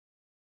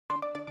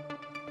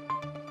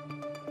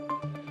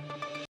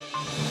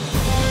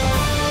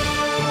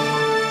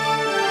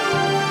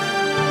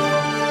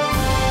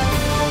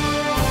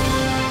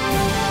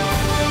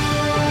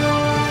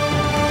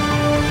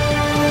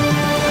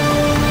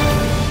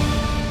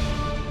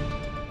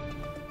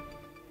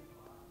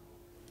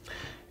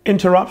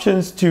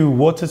Interruptions to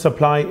water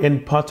supply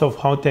in parts of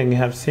Gauteng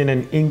have seen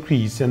an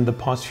increase in the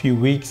past few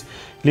weeks,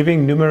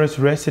 leaving numerous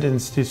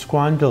residents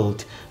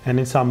disgruntled and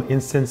in some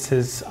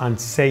instances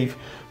unsafe.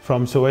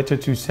 From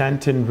Soweto to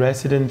Sandton,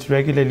 residents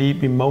regularly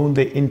bemoan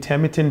the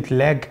intermittent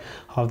lack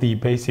of the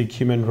basic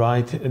human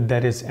right,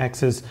 that is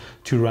access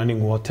to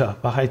running water.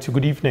 Bahaitu,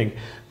 good evening.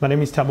 My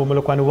name is Thabo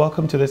Molokoane.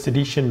 Welcome to this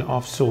edition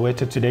of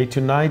Soweto Today.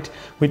 Tonight,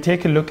 we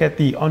take a look at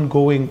the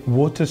ongoing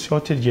water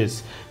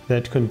shortages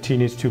that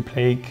continues to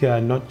plague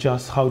not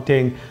just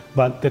Gauteng,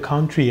 but the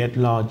country at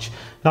large.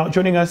 Now,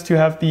 joining us to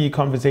have the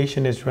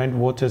conversation is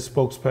Water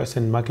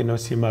Spokesperson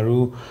Makenosi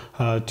Maroo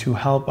to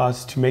help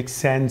us to make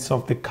sense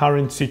of the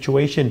current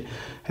situation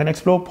and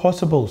explore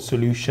possible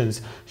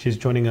solutions. She's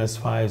joining us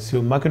via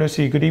Zoom.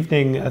 Makenosi, good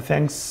evening.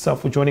 Thanks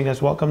for joining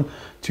us. Welcome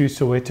to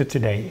Soweto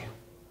Today.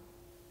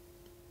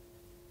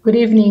 Good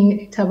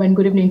evening, Thabo, and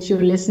good evening to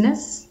your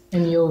listeners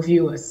and your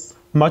viewers.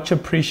 Much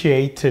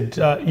appreciated.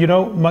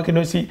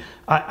 Makenosi,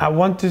 I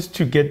want us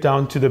to get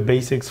down to the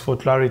basics for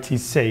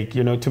clarity's sake,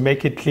 to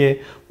make it clear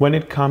when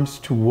it comes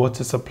to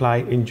water supply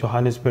in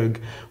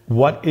Johannesburg.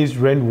 What is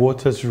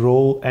Water's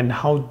role and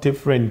how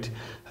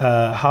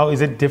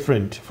is it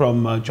different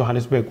from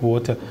Johannesburg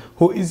Water?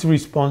 Who is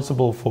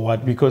responsible for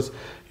what? Because,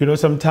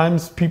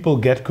 sometimes people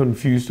get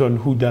confused on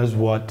who does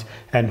what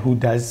and who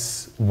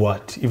does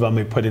what, if I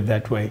may put it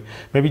that way.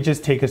 Maybe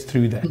just take us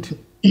through that.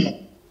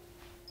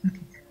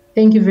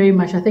 Thank you very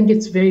much. I think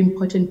it's very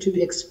important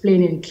to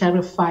explain and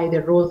clarify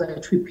the role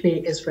that we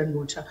play as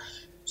Water.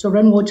 So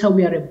Water,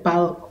 we are a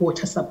bulk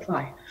water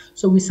supply.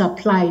 So we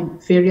supply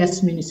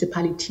various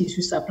municipalities.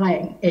 We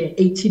supply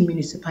 18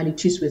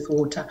 municipalities with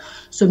water.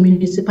 So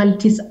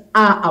municipalities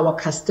are our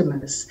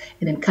customers.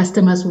 And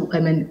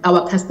then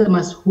our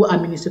customers who are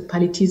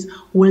municipalities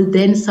will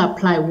then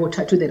supply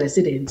water to the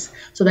residents.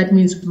 So that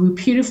means we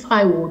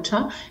purify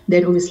water.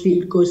 Then obviously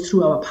it goes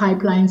through our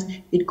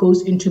pipelines. It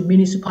goes into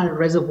municipal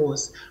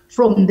reservoirs.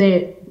 From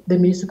there, the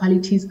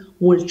municipalities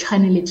will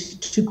channel it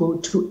to go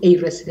to a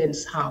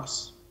resident's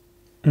house.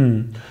 As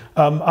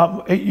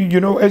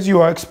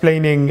you are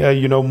explaining,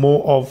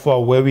 more of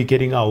where we're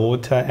getting our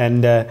water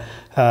and,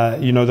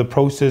 the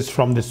process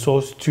from the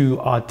source to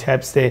our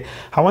taps there,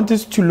 I want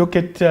us to look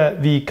at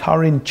the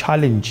current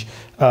challenge,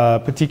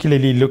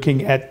 particularly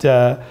looking at,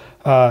 as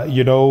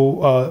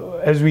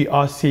we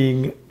are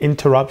seeing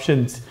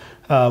interruptions,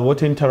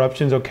 water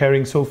interruptions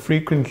occurring so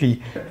frequently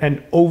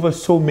and over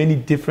so many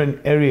different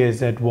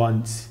areas at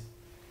once.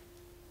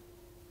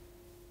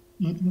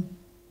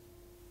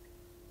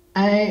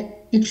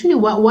 Actually,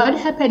 what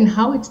happened,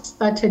 how it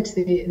started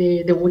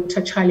the water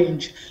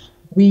challenge,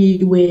 we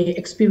were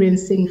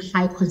experiencing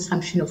high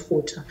consumption of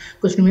water.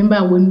 Because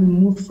remember, when we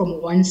moved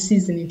from one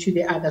season into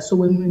the other, so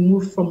when we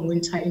moved from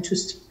winter into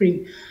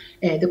spring,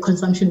 the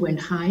consumption went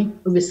high.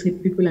 Obviously,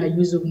 people are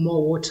using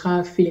more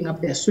water, filling up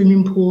their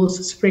swimming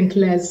pools,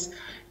 sprinklers,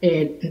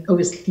 and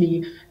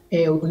obviously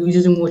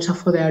using water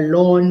for their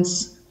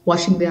lawns,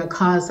 washing their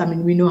cars.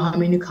 We know how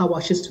many car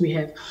washes we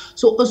have.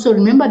 So also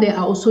remember, there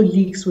are also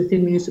leaks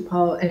within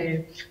municipal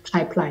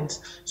pipelines.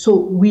 So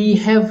we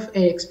have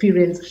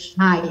experienced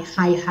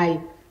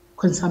high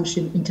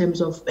consumption in terms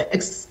of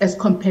as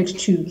compared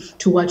to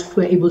what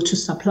we're able to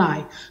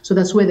supply. So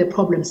that's where the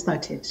problem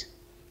started.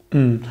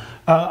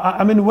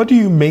 What do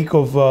you make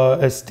of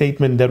a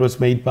statement that was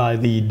made by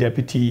the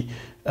Deputy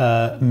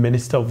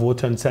Minister of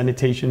Water and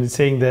Sanitation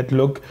saying that,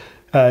 look,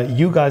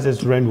 you guys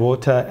as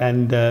Water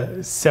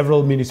and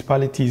several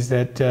municipalities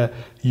that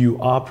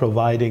you are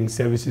providing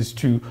services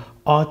to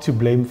are to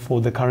blame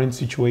for the current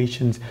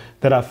situations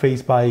that are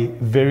faced by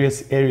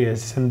various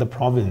areas in the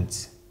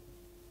province?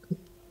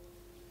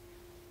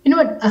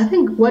 I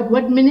think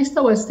what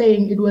Minister was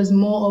saying, it was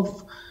more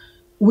of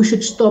we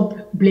should stop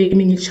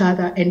blaming each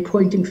other and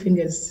pointing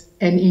fingers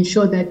and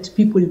ensure that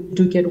people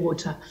do get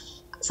water.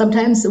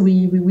 Sometimes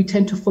we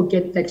tend to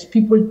forget that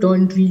people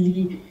don't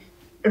really,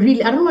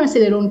 I don't want to say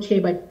they don't care,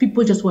 but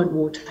people just want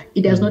water.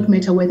 It does not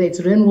matter whether it's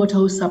Water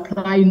who's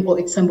supplying or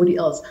it's somebody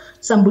else.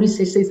 Somebody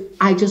says,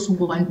 I just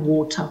want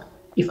water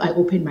if I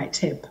open my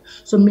tap.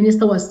 So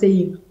Minister was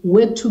saying,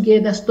 work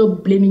together,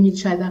 stop blaming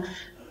each other,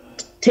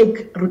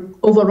 take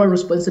overall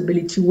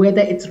responsibility,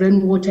 whether it's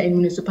Water and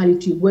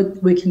municipality,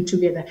 working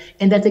together.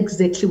 And that's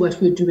exactly what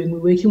we're doing.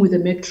 We're working with the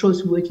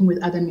metros, we're working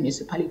with other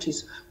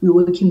municipalities. We're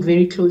working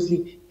very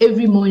closely.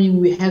 Every morning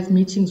we have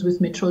meetings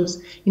with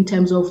metros in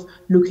terms of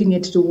looking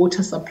at the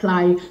water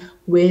supply,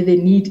 where the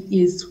need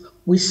is,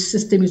 which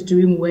system is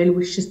doing well,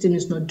 which system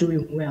is not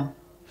doing well.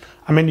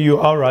 You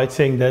are right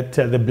saying that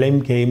the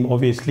blame game,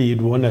 obviously,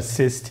 it won't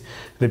assist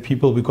the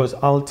people because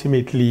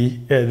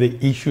ultimately the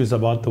issue is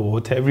about the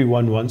water.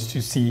 Everyone wants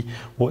to see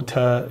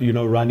water,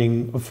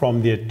 running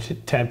from their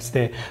taps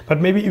there.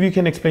 But maybe if you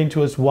can explain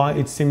to us why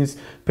it seems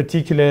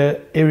particular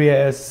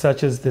areas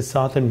such as the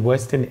south and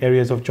western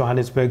areas of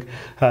Johannesburg,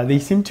 they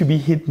seem to be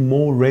hit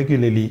more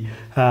regularly,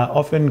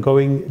 often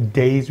going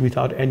days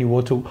without any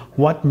water.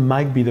 What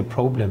might be the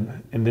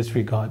problem in this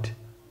regard?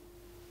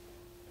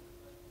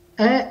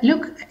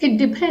 Look, it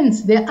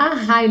depends. There are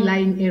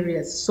high-lying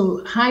areas.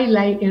 So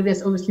high-lying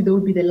areas, obviously, they will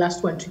be the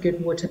last one to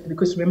get water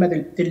because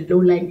remember, the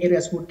low-lying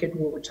areas would get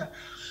water.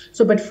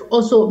 So, but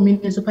also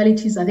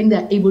municipalities, I think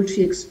they're able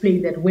to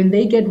explain that when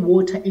they get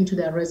water into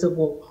their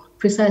reservoir,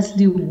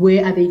 precisely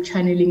where are they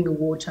channeling the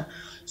water?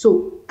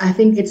 So I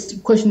think it's a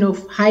question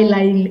of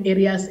high-lying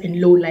areas and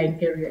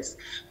low-lying areas.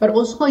 But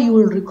also you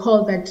will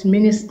recall that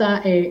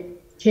Minister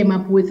came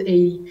up with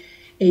a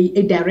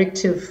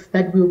directive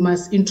that we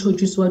must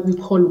introduce what we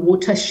call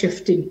water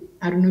shifting.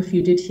 I don't know if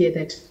you did hear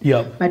that.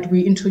 Yeah. But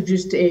we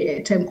introduced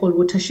a term called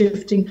water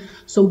shifting.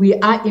 So we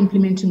are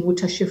implementing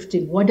water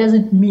shifting. What does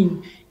it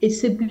mean? It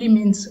simply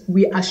means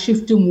we are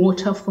shifting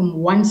water from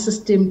one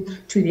system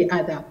to the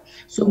other.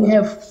 So we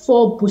have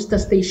 4 booster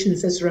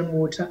stations as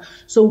rainwater.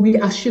 So we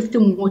are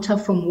shifting water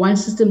from one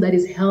system that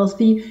is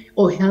healthy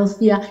or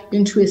healthier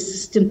into a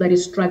system that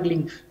is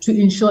struggling to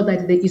ensure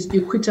that there is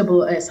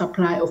equitable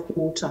supply of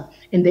water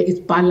and there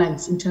is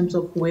balance in terms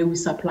of where we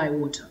supply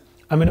water.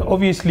 I mean,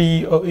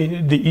 obviously,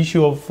 the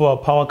issue of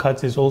power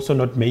cuts is also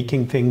not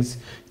making things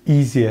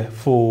easier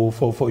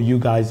for you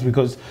guys,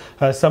 because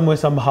somewhere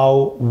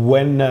somehow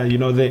when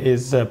there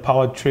is a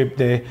power trip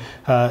there,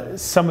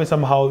 somewhere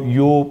somehow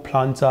your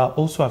plants are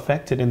also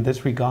affected in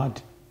this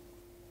regard.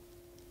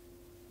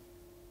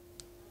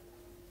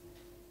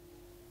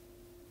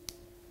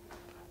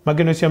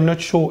 Makenosi, I'm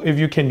not sure if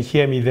you can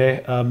hear me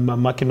there.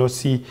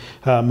 Makenosi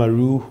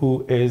Maroo,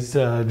 who is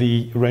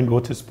the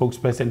rainwater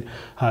spokesperson,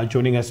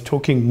 joining us,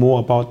 talking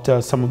more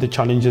about some of the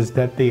challenges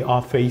that they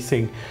are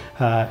facing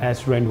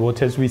as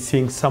rainwaters. We're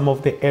seeing some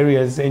of the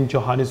areas in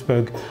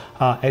Johannesburg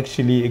are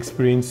actually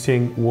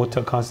experiencing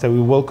water cuts.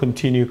 We will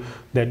continue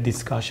that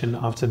discussion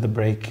after the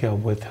break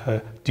with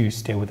her. Do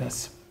stay with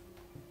us.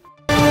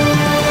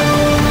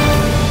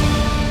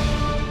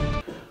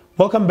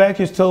 Welcome back.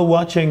 You're still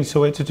watching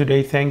Soweto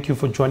Today. Thank you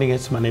for joining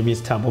us. My name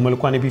is Thabo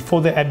Molokoane. Before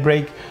the ad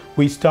break,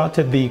 we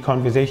started the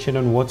conversation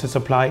on water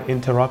supply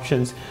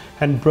interruptions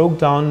and broke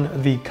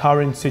down the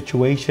current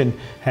situation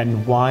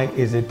and why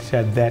is it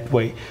that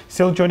way.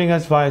 Still joining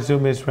us via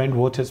Zoom is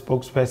rainwater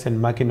spokesperson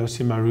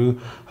Makenosi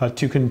Maroo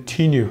to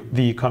continue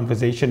the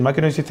conversation.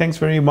 Makenosi, thanks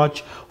very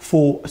much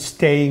for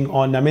staying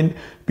on. I mean,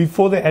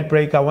 before the ad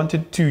break, I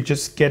wanted to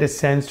just get a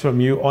sense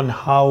from you on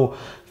how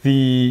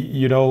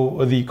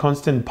the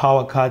constant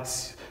power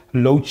cuts,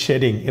 load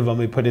shedding, if I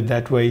may put it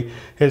that way,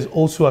 is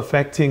also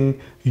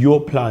affecting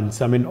your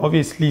plants. I mean,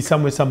 obviously,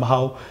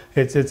 somehow,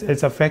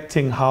 it's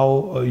affecting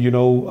how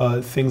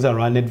things are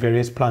run at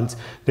various plants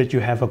that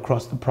you have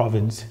across the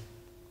province.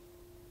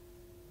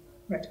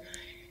 Right.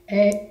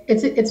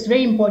 It's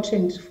very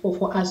important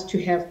for us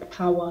to have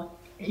power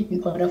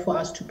in order for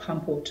us to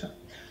pump water.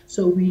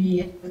 So we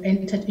have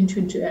entered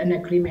into an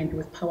agreement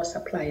with power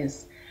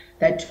suppliers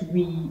that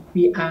we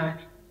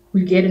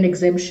get an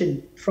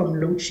exemption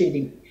from load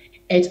shedding.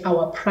 At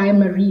our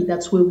primary,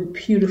 that's where we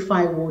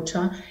purify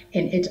water,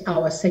 and at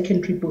our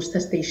secondary booster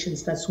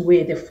stations, that's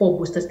where the 4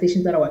 booster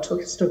stations that I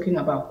was talking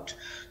about.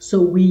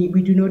 So we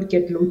do not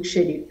get load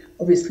shedding,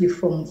 obviously,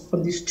 from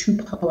these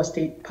 2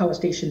 power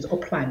stations or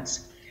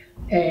plants.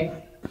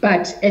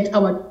 But at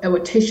our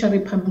tertiary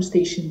pump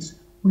stations,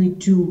 we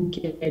do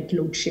get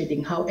load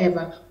shedding.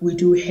 However, we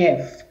do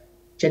have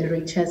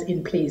generators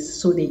in place,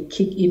 so they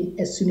kick in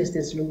as soon as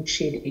there's load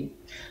shedding.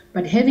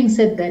 But having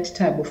said that,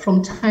 Thabo,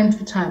 from time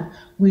to time,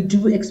 we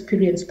do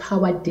experience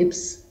power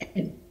dips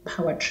and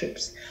power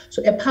trips.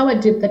 So a power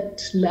dip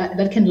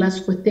that can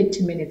last for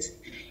 30 minutes,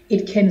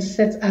 it can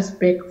set us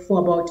back for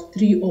about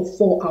 3 or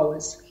 4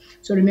 hours.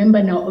 So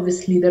remember now,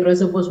 obviously, the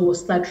reservoirs will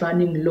start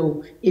running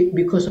low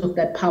because of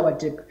that power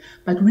dip.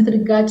 But with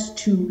regards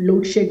to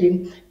load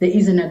shedding, there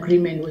is an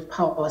agreement with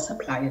power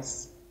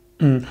suppliers.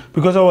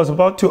 Because I was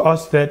about to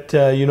ask that,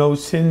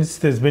 since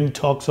there's been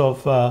talks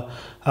of,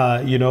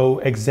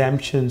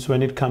 exemptions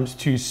when it comes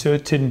to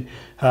certain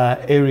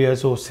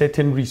areas or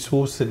certain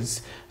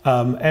resources,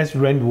 as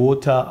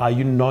rainwater, are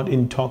you not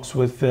in talks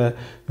with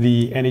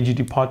the energy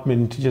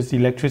department, just the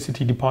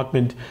electricity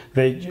department,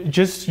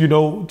 just,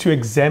 to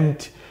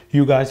exempt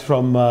you guys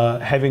from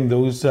having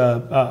those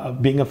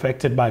being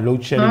affected by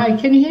load shedding? Hi,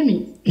 can you hear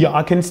me? Yeah,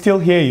 I can still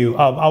hear you.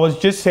 I was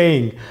just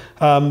saying,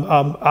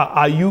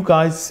 are you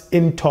guys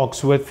in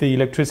talks with the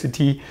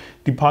electricity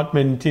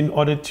department in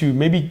order to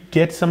maybe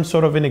get some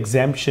sort of an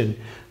exemption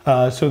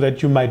so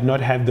that you might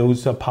not have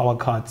those power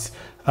cuts,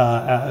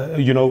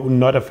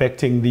 not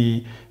affecting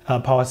the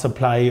power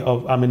supply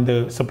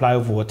the supply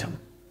of water?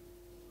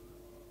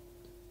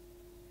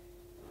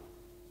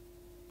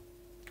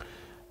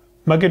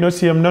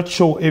 Makenosi, I'm not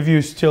sure if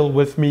you're still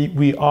with me.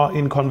 We are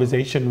in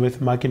conversation with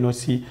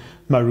Makenosi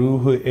Maroo,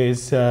 who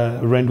is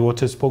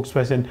rainwater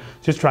spokesperson,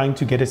 just trying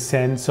to get a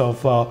sense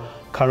of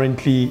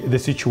currently the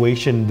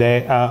situation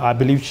there. I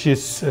believe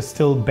she's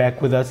still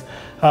back with us.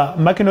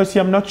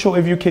 Makenosi, I'm not sure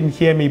if you can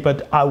hear me,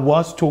 but I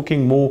was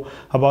talking more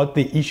about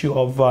the issue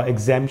of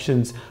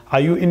exemptions. Are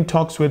you in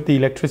talks with the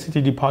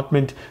electricity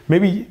department,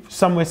 maybe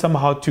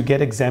somehow to get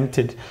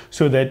exempted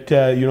so that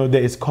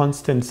there is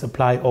constant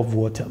supply of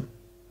water?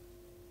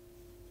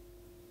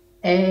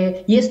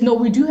 Yes, no,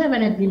 we do have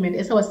an agreement.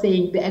 As I was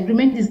saying, the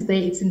agreement is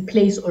there, it's in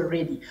place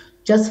already,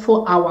 just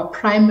for our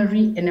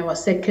primary and our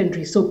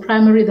secondary. So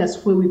primary,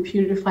 that's where we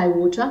purify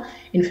water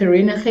in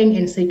Vereeniging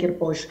and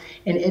Suikerbosch.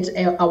 And at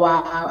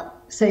our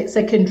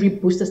secondary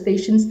booster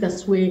stations,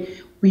 that's where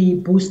we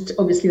boost,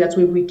 obviously that's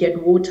where we get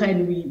water,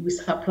 and we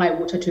supply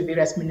water to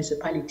various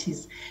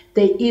municipalities.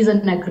 There is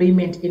an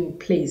agreement in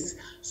place.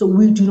 So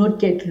we do not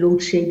get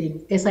load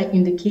shedding, as I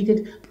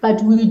indicated,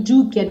 but we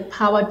do get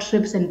power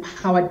trips and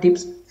power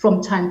dips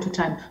from time to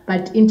time.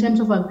 But in terms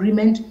of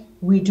agreement,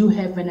 we do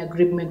have an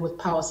agreement with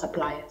power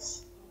suppliers.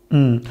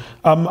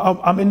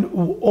 I mean,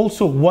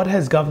 also, what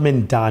has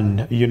government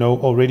done,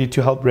 already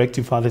to help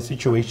rectify the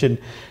situation?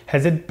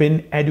 Has it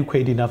been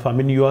adequate enough? I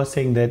mean, you are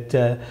saying that,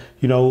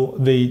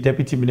 the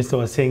Deputy Minister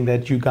was saying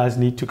that you guys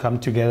need to come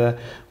together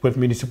with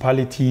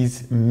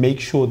municipalities,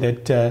 make sure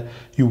that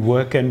you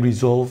work and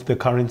resolve the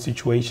current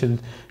situation,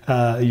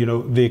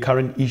 the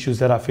current issues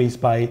that are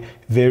faced by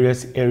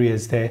various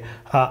areas there.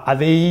 Are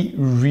they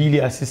really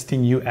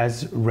assisting you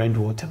as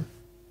Randwater?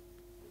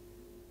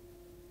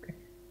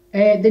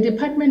 The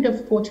Department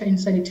of Water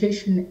and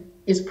Sanitation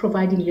is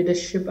providing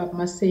leadership. I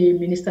must say,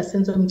 Minister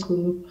Senzo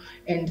Mchunu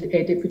and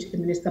Deputy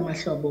Minister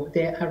Mahlobo,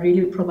 they are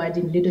really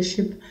providing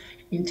leadership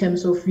in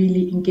terms of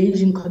really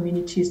engaging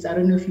communities. I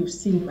don't know if you've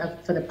seen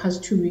for the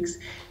past 2 weeks,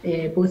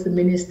 both the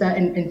minister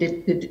and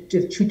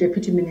the two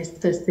deputy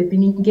ministers, they've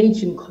been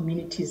engaging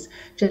communities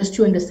just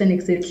to understand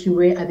exactly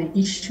where are the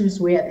issues,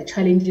 where are the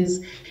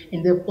challenges,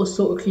 and they've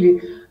also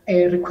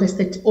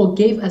requested or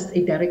gave us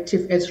a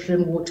directive as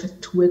Rainwater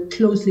to work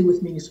closely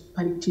with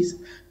municipalities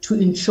to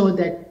ensure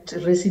that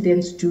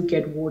residents do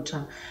get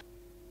water.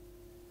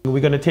 We're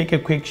going to take a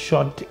quick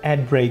short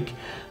ad break,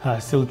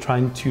 still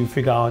trying to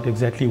figure out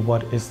exactly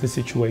what is the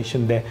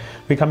situation there.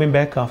 We're coming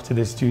back after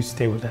this. Do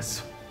stay with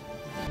us.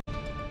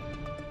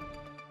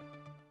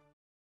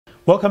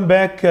 Welcome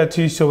back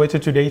to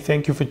Soweto Today.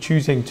 Thank you for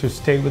choosing to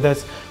stay with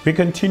us. We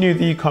continue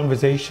the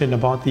conversation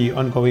about the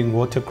ongoing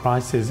water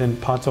crisis in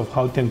parts of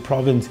Gauteng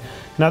province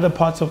and other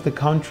parts of the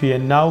country.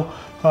 And now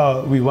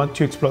we want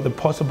to explore the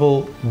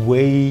possible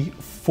way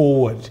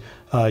forward,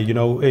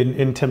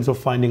 in terms of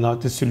finding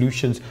out the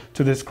solutions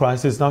to this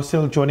crisis. Now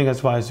still joining us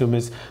via Zoom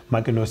is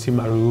Makenosi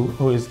Maroo,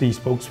 who is the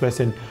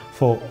spokesperson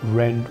for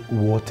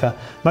Randwater.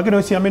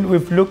 Makenosi, I mean,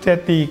 we've looked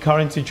at the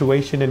current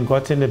situation and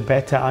gotten a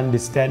better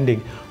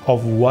understanding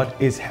of what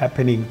is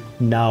happening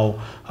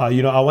now. I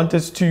want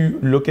us to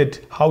look at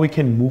how we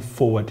can move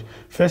forward.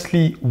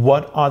 Firstly,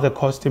 what are the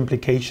cost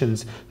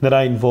implications that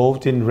are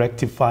involved in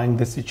rectifying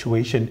the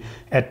situation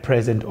at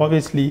present?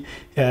 Obviously,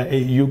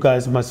 you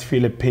guys must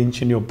feel a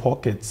pinch in your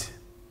pockets.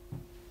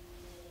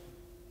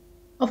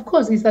 Of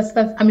course,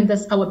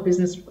 that's our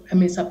business. I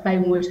mean,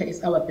 supplying water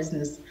is our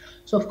business.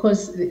 So of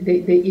course, there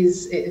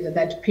is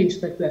that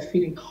pinch that we are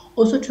feeling.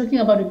 Also talking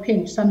about a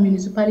pinch, some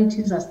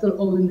municipalities are still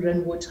owing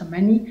Randwater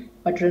money,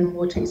 but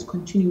Randwater is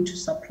continuing to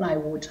supply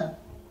water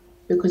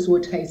because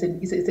water is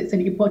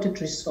an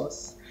important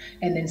resource.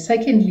 And then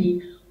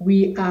secondly,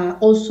 we are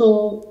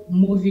also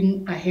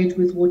moving ahead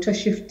with water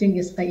shifting,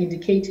 as I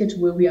indicated,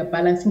 where we are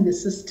balancing the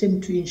system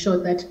to ensure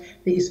that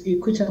there is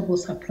equitable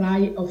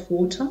supply of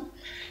water.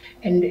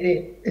 And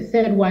the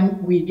third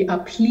one, we are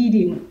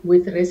pleading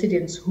with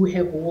residents who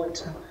have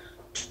water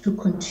to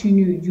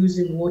continue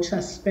using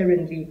water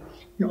sparingly,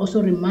 and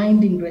also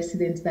reminding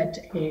residents that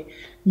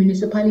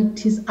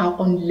municipalities are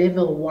on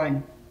level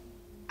 1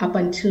 up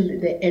until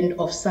the end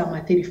of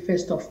summer,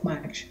 31st of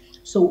March.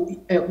 So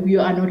we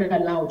are not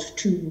allowed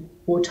to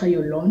water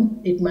your lawn.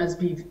 It must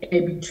be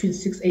between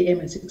 6 a.m.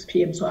 and 6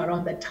 p.m. So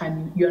around that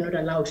time, you are not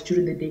allowed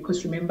during the day,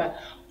 because remember,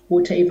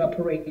 water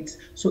evaporates.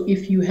 So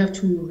if you have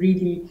to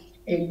really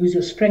use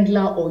your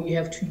sprinkler or you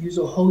have to use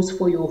a hose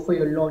for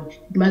your lawn,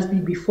 it must be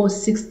before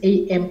 6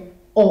 a.m.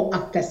 or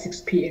after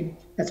 6 p.m.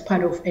 That's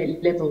part of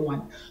level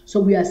 1. So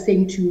we are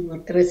saying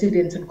to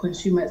residents and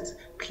consumers,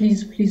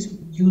 please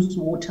use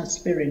water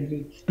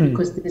sparingly,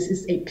 because this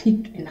is a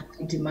peak in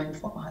demand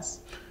for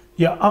us.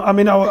 Yeah, I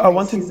mean, I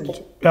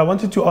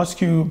wanted to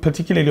ask you,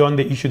 particularly on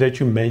the issue that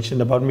you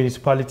mentioned about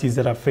municipalities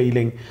that are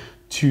failing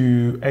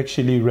to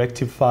actually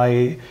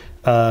rectify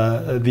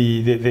their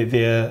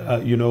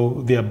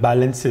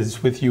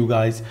balances with you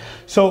guys.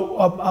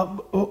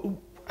 So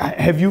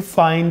have you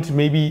find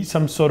maybe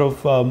some sort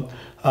of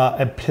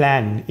a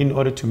plan in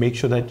order to make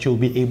sure that you'll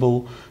be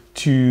able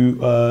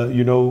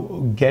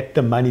to get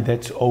the money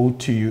that's owed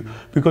to you?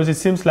 Because it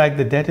seems like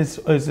the debt is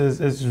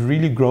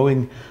really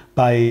growing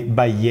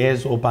by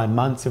years or by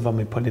months, if I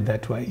may put it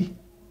that way.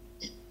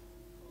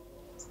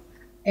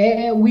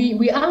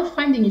 We are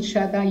finding each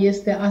other.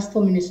 Yes, there are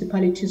still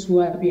municipalities who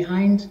are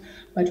behind,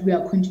 but we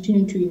are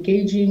continuing to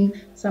engaging.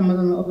 Some of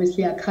them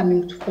obviously are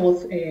coming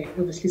forth,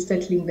 obviously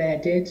settling their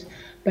debt.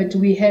 But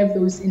we have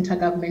those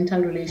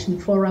intergovernmental relation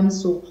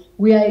forums, so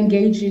we are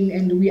engaging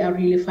and we are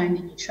really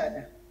finding each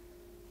other.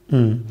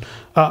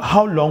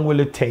 How long will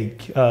it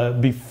take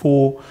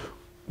before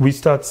we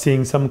start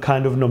seeing some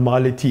kind of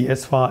normality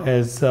as far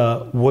as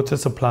water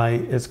supply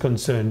is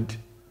concerned?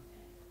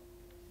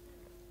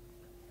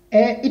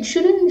 It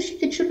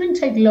shouldn't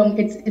take long.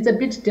 It's a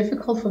bit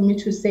difficult for me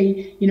to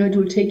say, it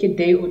will take a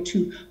day or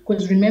two.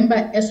 Because remember,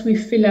 as we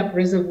fill up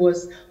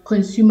reservoirs,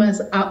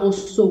 consumers are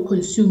also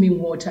consuming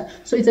water.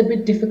 So it's a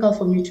bit difficult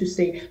for me to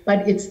say.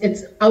 But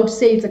I would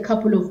say it's a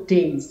couple of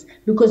days,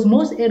 because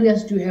most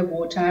areas do have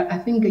water. I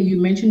think you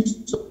mentioned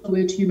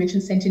Soweto, you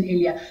mentioned Sentin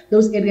earlier.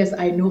 Those areas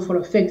I know for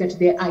a fact that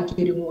they are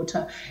getting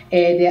water.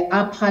 There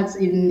are parts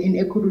in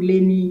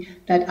Ekurhuleni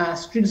that are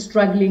still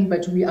struggling,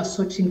 but we are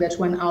sorting that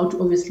one out,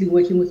 obviously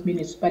working with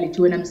municipality.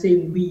 When I'm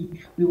saying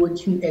we're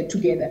working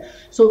together.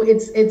 So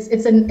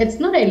it's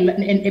not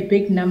a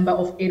big number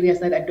of areas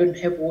that don't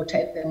have water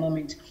at the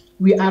moment.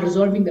 We are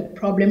resolving the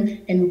problem,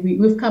 and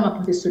we've come up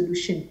with a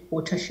solution: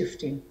 water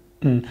shifting.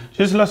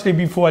 Just lastly,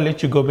 before I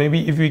let you go,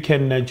 maybe if we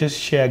can just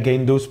share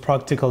again those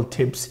practical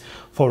tips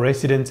for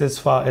residents as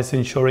far as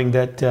ensuring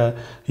that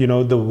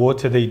the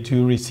water they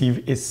do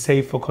receive is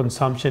safe for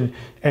consumption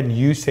and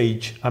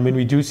usage. I mean,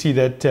 we do see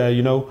that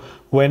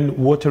when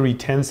water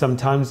returns,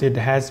 sometimes it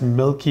has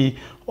milky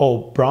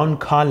or brown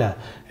color,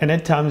 and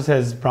at times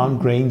has brown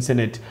grains in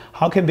it.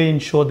 How can they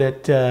ensure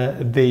that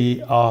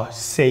they are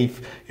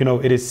safe?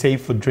 It is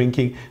safe for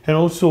drinking and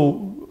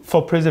also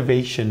for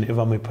preservation, if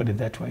I may put it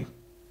that way.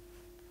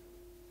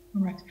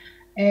 All right.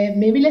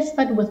 Maybe let's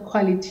start with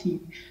quality.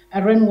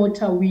 At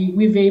Rainwater,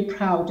 we're very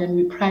proud, and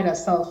we pride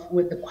ourselves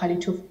with the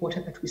quality of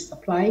water that we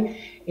supply.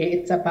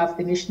 It's above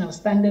the national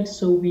standards,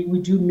 so we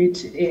do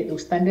meet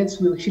those standards.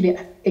 We actually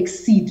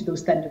exceed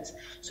those standards.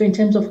 So in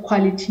terms of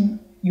quality,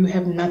 you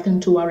have nothing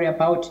to worry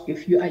about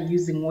if you are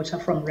using water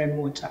from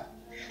Rainwater.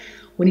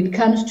 When it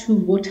comes to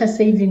water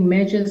saving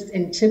measures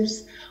and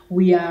tips,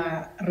 we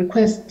are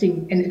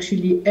requesting and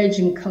actually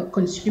urging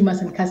consumers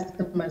and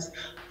customers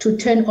to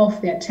turn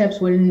off their taps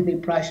when they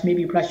brush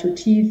your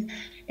teeth,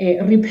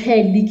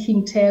 repair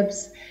leaking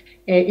taps.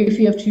 If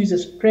you have to use a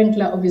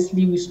sprinkler,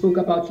 obviously we spoke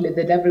about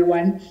the double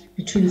one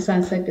between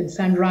sunset and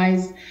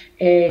sunrise,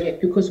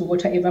 because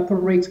water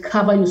evaporates.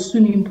 Cover your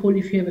swimming pool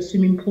if you have a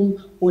swimming pool,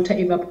 water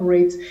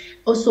evaporates.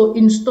 Also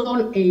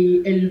install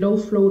a low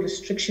flow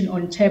restriction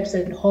on taps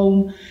at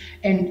home,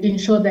 and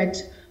ensure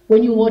that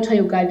when you water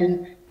your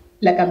garden,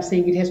 like I'm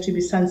saying, it has to be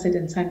sunset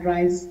and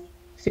sunrise.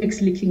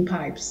 Fix leaking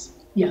pipes.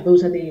 Yeah,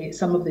 those are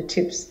some of the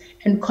tips.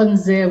 And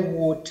conserve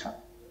water.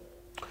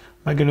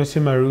 Makenosi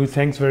Maroo,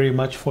 thanks very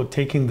much for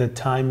taking the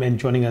time and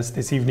joining us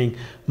this evening.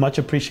 Much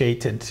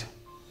appreciated.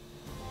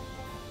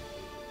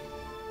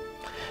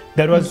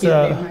 That was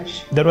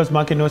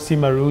Makenosi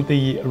Maroo,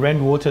 the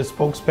Water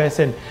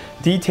Spokesperson,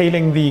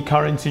 detailing the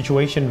current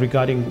situation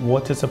regarding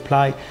water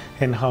supply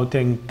in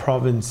Gauteng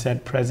province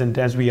at present,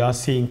 as we are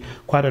seeing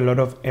quite a lot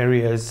of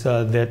areas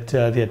that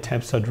their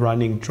taps are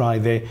running dry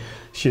there.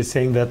 She's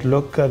saying that,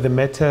 look, the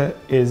matter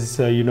is,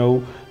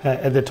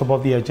 at the top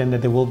of the agenda.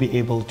 They will be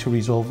able to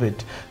resolve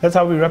it. That's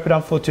how we wrap it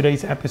up for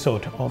today's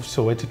episode of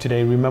Soweto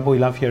Today. Remember, we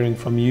love hearing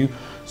from you,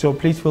 so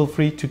please feel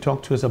free to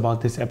talk to us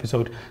about this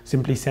episode.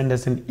 Simply send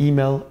us an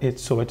email.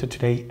 It's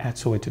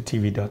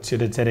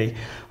sowetotoday@sowetotv.co.za.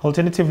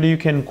 Alternatively, you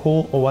can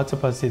call or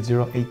WhatsApp us at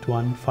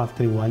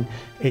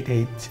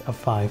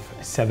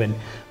 081-531-8857.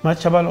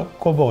 Machaba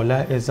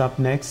Kobola is up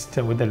next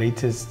with the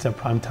latest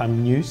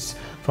primetime news.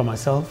 From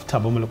myself,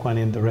 Thabo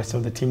Molokoane, and the rest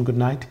of the team, good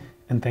night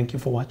and thank you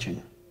for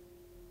watching.